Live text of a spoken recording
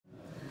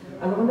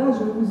Alors là,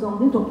 je vais vous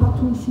emmener, donc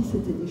partout ici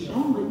c'était des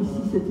chambres,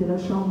 ici c'était la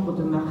chambre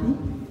de Marie,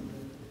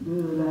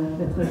 de la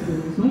maîtresse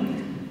de maison.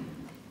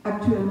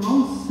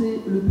 Actuellement, c'est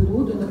le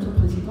bureau de notre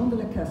président de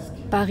la CASC.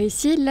 Par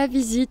ici, la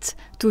visite.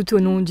 Tout au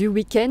long du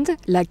week-end,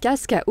 la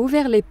CASC a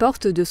ouvert les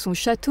portes de son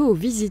château aux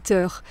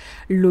visiteurs.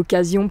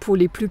 L'occasion pour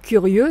les plus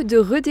curieux de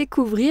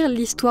redécouvrir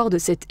l'histoire de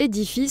cet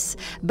édifice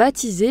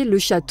baptisé le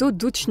château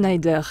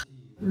d'Utzschneider.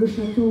 Le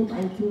château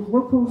a été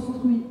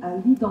reconstruit à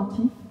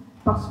l'identique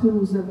parce que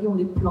nous avions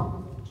les plans.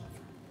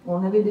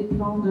 On avait des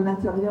plans de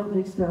l'intérieur et de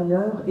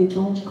l'extérieur, et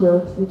donc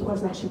les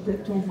trois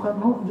architectes ont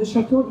vraiment... Le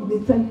château, il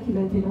est tel qu'il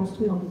a été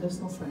construit en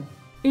 1905.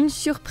 Une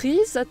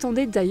surprise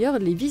attendait d'ailleurs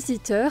les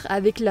visiteurs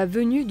avec la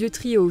venue du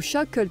trio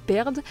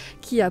Schockelperd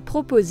qui a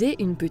proposé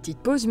une petite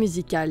pause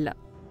musicale.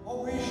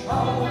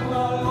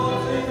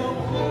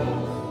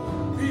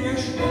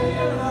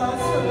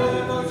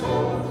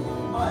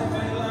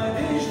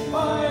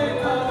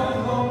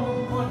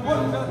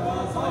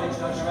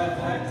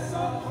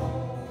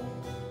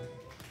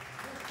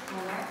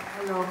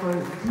 Alors,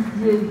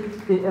 Didier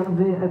et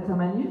Hervé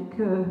Atamanuk.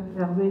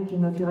 Hervé qui est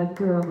notre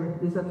directeur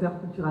des affaires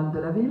culturelles de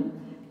la ville,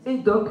 et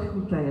Doc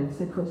Michael,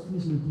 cette fois-ci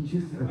je le dis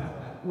juste,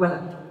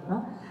 voilà.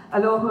 Hein.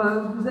 Alors,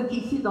 vous êtes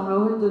ici dans le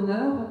hall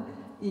d'honneur,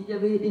 il y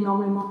avait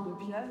énormément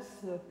de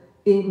pièces,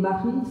 et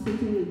Marie,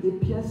 c'était des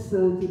pièces,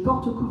 des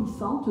portes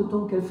coulissantes,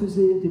 donc elle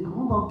faisait des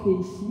grands banquets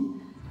ici.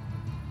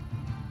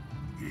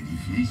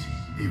 L'édifice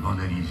est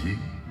vandalisé,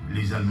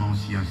 les Allemands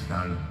s'y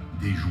installent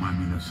dès juin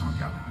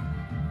 1940.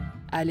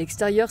 À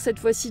l'extérieur cette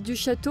fois-ci du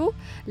château,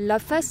 la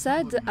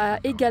façade a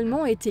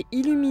également été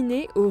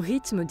illuminée au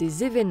rythme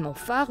des événements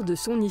phares de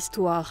son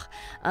histoire.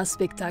 Un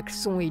spectacle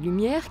son et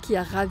lumière qui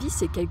a ravi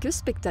ses quelques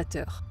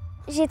spectateurs.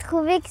 J'ai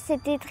trouvé que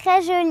c'était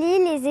très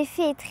joli, les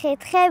effets étaient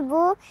très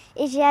beaux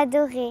et j'ai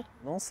adoré.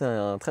 C'est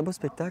un très beau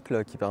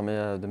spectacle qui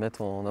permet de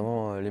mettre en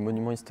avant les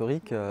monuments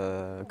historiques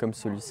comme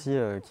celui-ci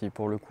qui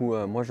pour le coup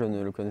moi je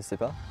ne le connaissais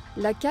pas.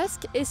 La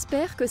CASC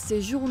espère que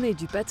ces journées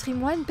du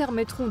patrimoine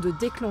permettront de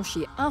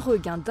déclencher un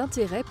regain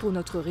d'intérêt pour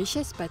notre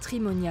richesse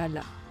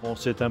patrimoniale. Bon,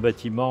 c'est un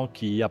bâtiment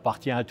qui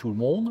appartient à tout le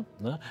monde,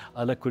 hein,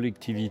 à la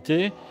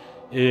collectivité,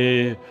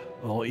 et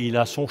bon, il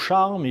a son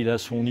charme, il a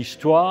son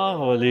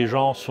histoire, les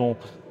gens sont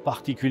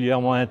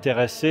particulièrement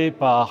intéressés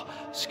par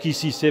ce qui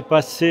s'y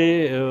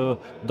passé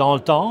dans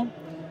le temps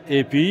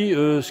et puis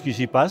ce qui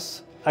s'y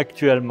passe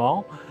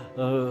actuellement.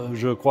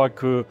 Je crois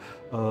que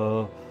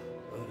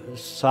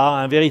ça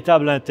a un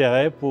véritable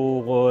intérêt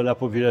pour la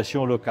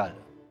population locale.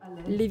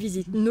 Les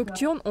visites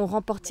nocturnes ont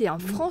remporté un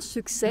franc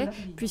succès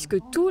puisque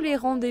tous les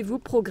rendez-vous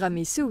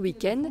programmés ce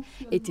week-end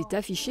étaient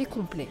affichés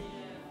complets.